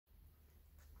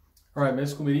All right,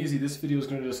 Medical Made Easy. This video is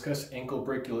going to discuss ankle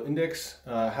brachial index,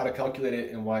 how to calculate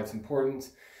it and why it's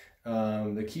important.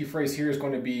 The key phrase here is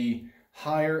going to be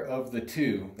higher of the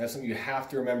two. That's something you have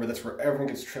to remember. That's where everyone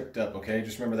gets tripped up, okay?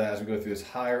 Just remember that as we go through this,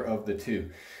 higher of the two.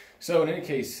 So in any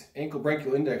case, ankle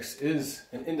brachial index is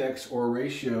an index or a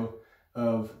ratio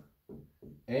of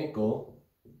ankle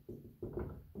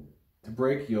to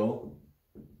brachial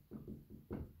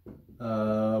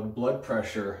blood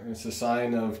pressure. It's a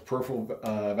sign of peripheral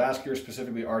vascular,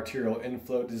 specifically arterial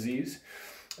inflow disease.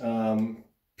 PAD,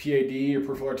 or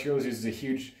peripheral arterial disease, is a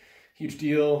huge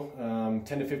deal.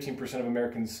 10 to 15% of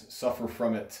Americans suffer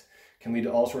from it. Can lead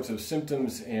to all sorts of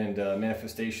symptoms and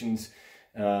manifestations.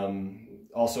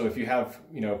 Also, if you have,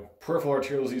 peripheral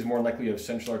arterial disease, more likely you have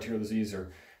central arterial disease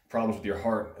or problems with your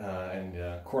heart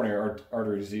and coronary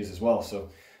artery disease as well. So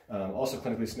also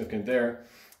clinically significant there.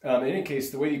 In any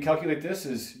case, the way you calculate this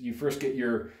is you first get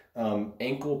your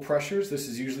ankle pressures. This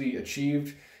is usually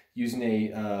achieved using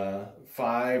a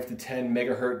 5 to 10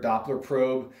 megahertz Doppler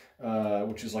probe,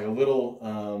 which is like a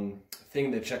little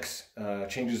thing that checks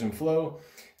changes in flow.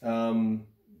 A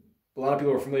lot of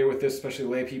people are familiar with this, especially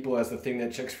lay people, as the thing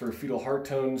that checks for fetal heart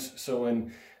tones. So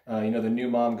when the new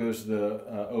mom goes to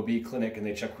the OB clinic and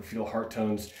they check for fetal heart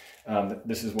tones,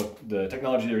 this is what the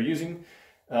technology they're using.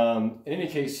 In any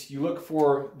case, you look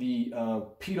for the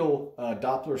pedal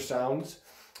Doppler sounds,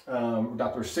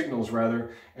 Doppler signals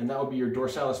rather, and that would be your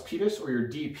dorsalis pedis or your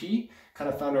DP, kind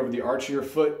of found over the arch of your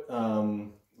foot,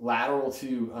 lateral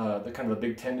to the kind of the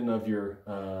big tendon of your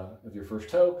first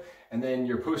toe, and then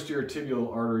your posterior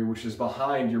tibial artery, which is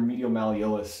behind your medial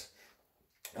malleolus.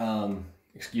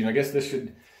 Excuse me, I guess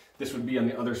this would be on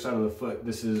the other side of the foot.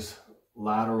 This is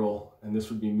lateral, and this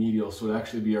would be medial, so it would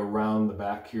actually be around the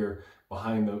back here,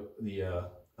 behind the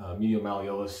medial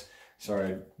malleolus.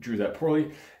 Sorry, I drew that poorly.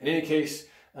 In any case,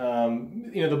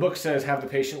 the book says have the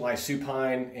patient lie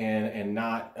supine and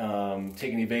not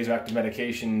take any vasoactive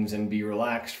medications and be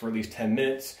relaxed for at least 10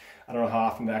 minutes. I don't know how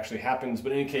often that actually happens,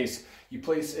 but in any case, you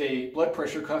place a blood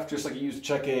pressure cuff just like you use to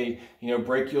check a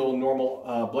brachial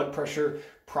normal blood pressure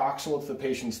proximal to the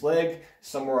patient's leg,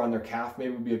 somewhere on their calf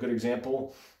maybe would be a good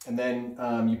example. And then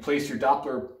you place your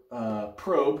Doppler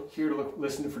probe here to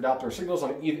listen for Doppler signals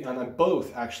on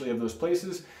both actually of those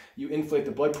places. You inflate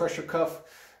the blood pressure cuff,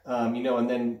 and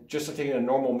then just like taking a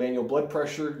normal manual blood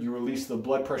pressure, you release the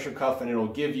blood pressure cuff and it'll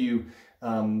give you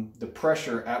the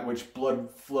pressure at which blood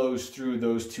flows through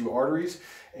those two arteries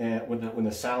and when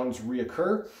the sounds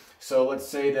reoccur. So let's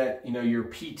say that your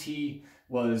PT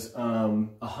was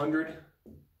 100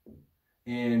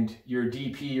 and your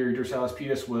DP or your dorsalis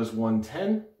pedis was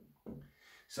 110.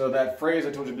 So that phrase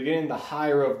I told you at the beginning, the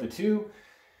higher of the two,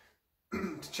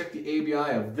 to check the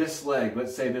ABI of this leg,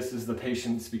 let's say this is the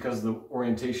patient's, because of the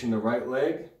orientation, the right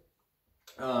leg,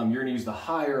 you're going to use the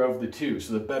higher of the two,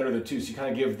 so the better of the two. So you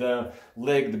kind of give the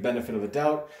leg the benefit of the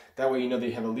doubt. That way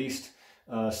they have at least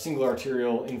single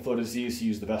arterial inflow disease, so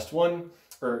use the best one,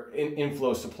 or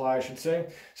inflow supply, I should say.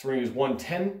 So we're going to use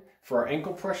 110 for our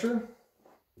ankle pressure,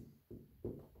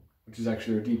 which is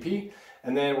actually our DP.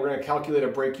 And then we're going to calculate a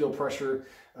brachial pressure,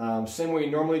 same way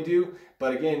you normally do,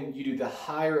 but again, you do the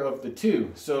higher of the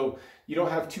two. So you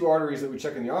don't have two arteries that we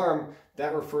check in the arm.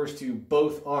 That refers to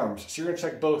both arms. So you're going to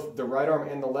check both the right arm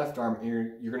and the left arm, and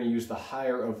you're going to use the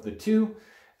higher of the two.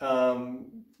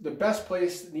 The best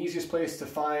place, the easiest place to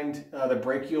find the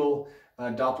brachial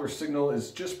Doppler signal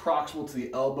is just proximal to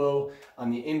the elbow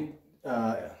on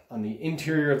the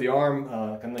interior of the arm,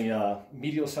 on the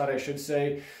medial side, I should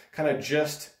say, kind of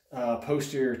just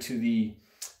posterior to the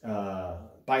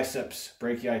biceps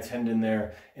brachii tendon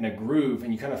there in a groove,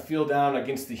 and you kind of feel down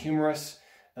against the humerus,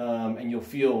 and you'll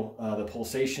feel the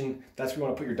pulsation. That's where you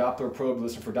want to put your Doppler probe to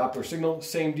listen for Doppler signal.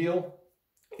 Same deal.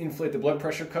 Inflate the blood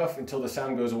pressure cuff until the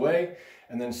sound goes away,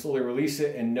 and then slowly release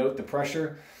it and note the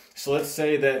pressure. So let's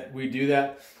say that we do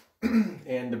that,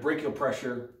 and the brachial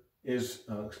pressure is,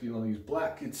 excuse me, I'll use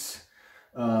black. It's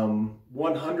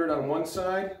 100 on one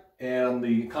side, and on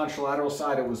the contralateral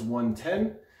side it was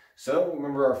 110. So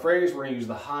remember our phrase, we're going to use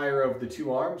the higher of the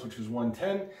two arms, which was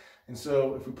 110. And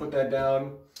so if we put that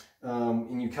down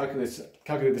and you calculate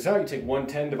this out, you take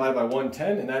 110 divided by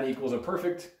 110, and that equals a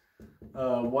perfect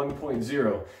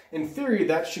 1.0. In theory,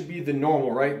 that should be the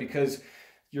normal, right? Because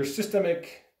your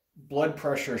systemic blood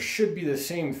pressure should be the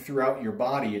same throughout your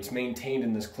body. It's maintained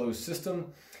in this closed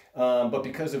system. But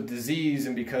because of disease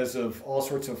and because of all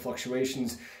sorts of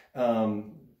fluctuations,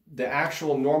 the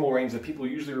actual normal range that people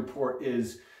usually report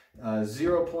is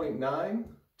 0.9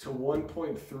 to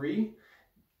 1.3.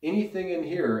 Anything in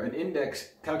here, an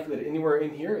index calculated anywhere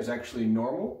in here, is actually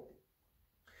normal.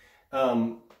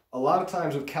 a lot of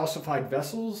times with calcified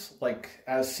vessels, like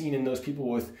as seen in those people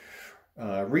with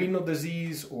renal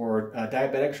disease or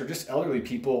diabetics or just elderly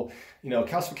people,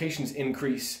 calcifications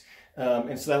increase.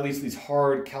 And so that leads to these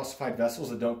hard calcified vessels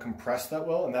that don't compress that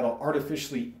well, and that'll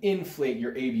artificially inflate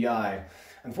your ABI.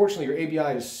 Unfortunately, your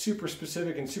ABI is super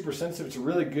specific and super sensitive. It's a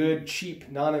really good,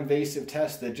 cheap, non-invasive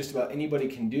test that just about anybody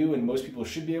can do and most people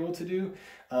should be able to do,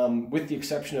 with the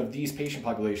exception of these patient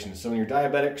populations. So in your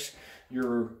diabetics,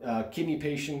 your kidney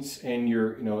patients, and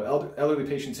your elderly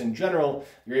patients in general,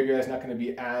 your ABI is not going to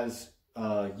be as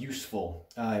useful.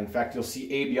 In fact, you'll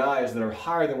see ABIs that are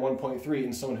higher than 1.3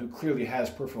 in someone who clearly has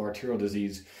peripheral arterial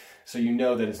disease. So you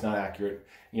know that it's not accurate.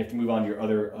 You have to move on to your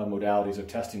other modalities of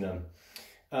testing them.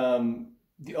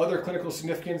 The other clinical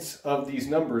significance of these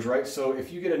numbers, right? So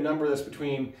if you get a number that's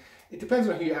between, it depends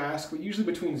on who you ask, but usually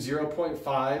between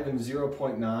 0.5 and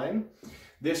 0.9,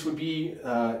 this would be,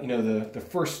 the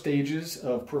first stages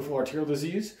of peripheral arterial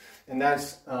disease, and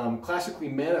that's classically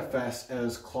manifest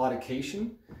as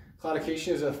claudication.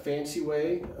 Claudication is a fancy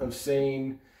way of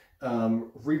saying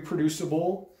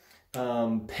reproducible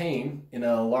pain in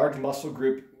a large muscle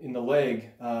group in the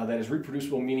leg that is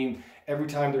reproducible, meaning every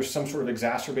time there's some sort of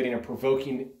exacerbating or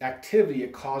provoking activity,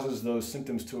 it causes those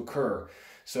symptoms to occur.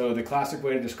 So the classic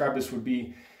way to describe this would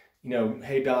be,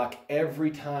 hey doc,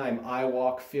 every time I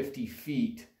walk 50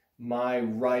 feet, my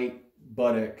right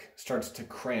buttock starts to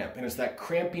cramp. And it's that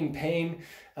cramping pain,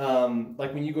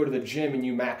 like when you go to the gym and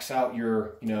you max out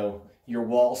your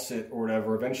wall sit or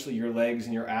whatever, eventually your legs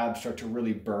and your abs start to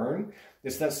really burn.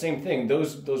 It's that same thing.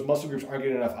 Those muscle groups aren't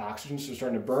getting enough oxygen, so they're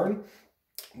starting to burn.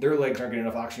 Their legs aren't getting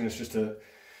enough oxygen. It's just a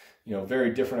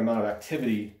very different amount of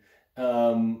activity.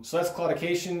 So that's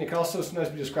claudication. It can also sometimes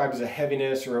be described as a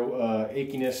heaviness or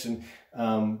achiness,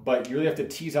 but you really have to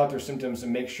tease out their symptoms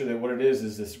and make sure that what it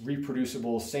is this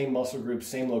reproducible, same muscle group,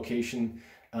 same location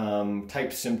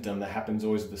type symptom that happens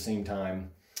always at the same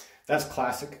time. That's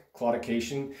classic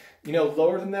claudication.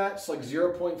 Lower than that, it's like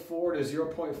 0.4 to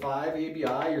 0.5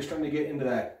 ABI. You're starting to get into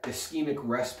that ischemic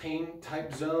rest pain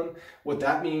type zone. What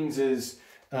that means is,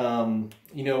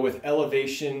 with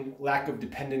elevation, lack of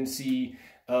dependency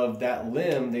of that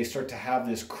limb, they start to have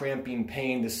this cramping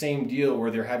pain, the same deal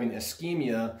where they're having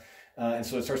ischemia, and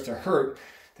so it starts to hurt.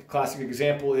 The classic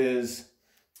example is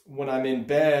when I'm in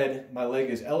bed, my leg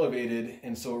is elevated,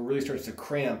 and so it really starts to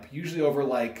cramp, usually over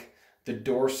like the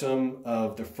dorsum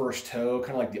of the first toe,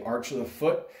 kind of like the arch of the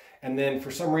foot. And then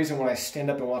for some reason, when I stand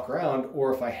up and walk around,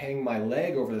 or if I hang my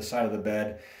leg over the side of the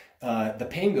bed, the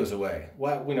pain goes away.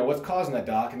 What's causing that,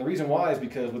 doc? And the reason why is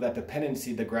because with that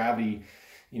dependency, the gravity,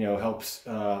 helps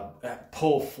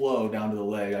pull flow down to the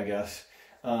leg, I guess.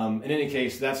 In any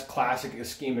case, that's classic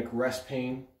ischemic rest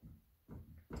pain.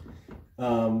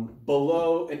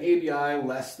 Below an ABI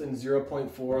less than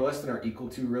 0.4, less than or equal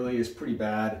to really is pretty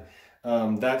bad.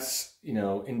 That's,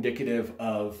 indicative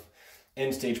of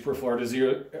end-stage peripheral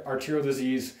arterial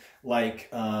disease, like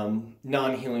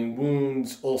non-healing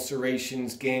wounds,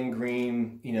 ulcerations,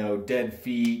 gangrene, dead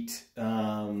feet,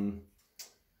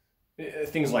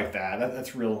 things like that.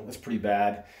 That's pretty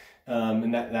bad.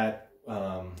 And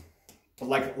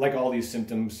like all these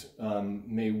symptoms,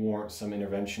 may warrant some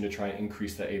intervention to try and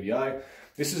increase that ABI.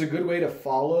 This is a good way to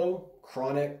follow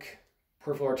chronic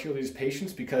peripheral arterial disease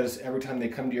patients, because every time they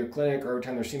come to your clinic or every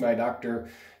time they're seen by a doctor,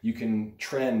 you can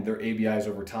trend their ABIs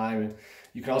over time.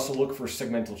 You can also look for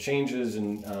segmental changes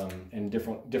and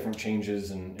different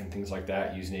changes and things like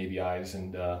that using ABIs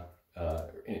and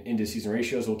indices and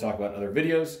ratios we'll talk about in other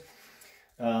videos.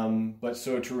 But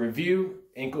so to review,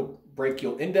 ankle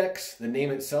brachial index, the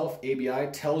name itself, ABI,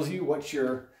 tells you what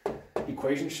your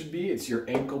equation should be. It's your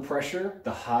ankle pressure,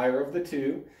 the higher of the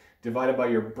two, divided by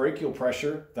your brachial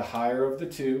pressure, the higher of the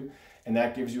two, and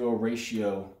that gives you a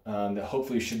ratio that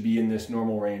hopefully should be in this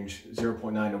normal range,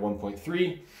 0.9 to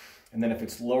 1.3. And then if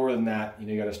it's lower than that,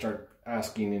 you got to start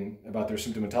asking about their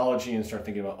symptomatology and start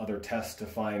thinking about other tests to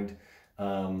find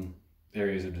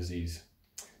areas of disease.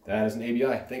 That is an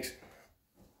ABI. Thanks.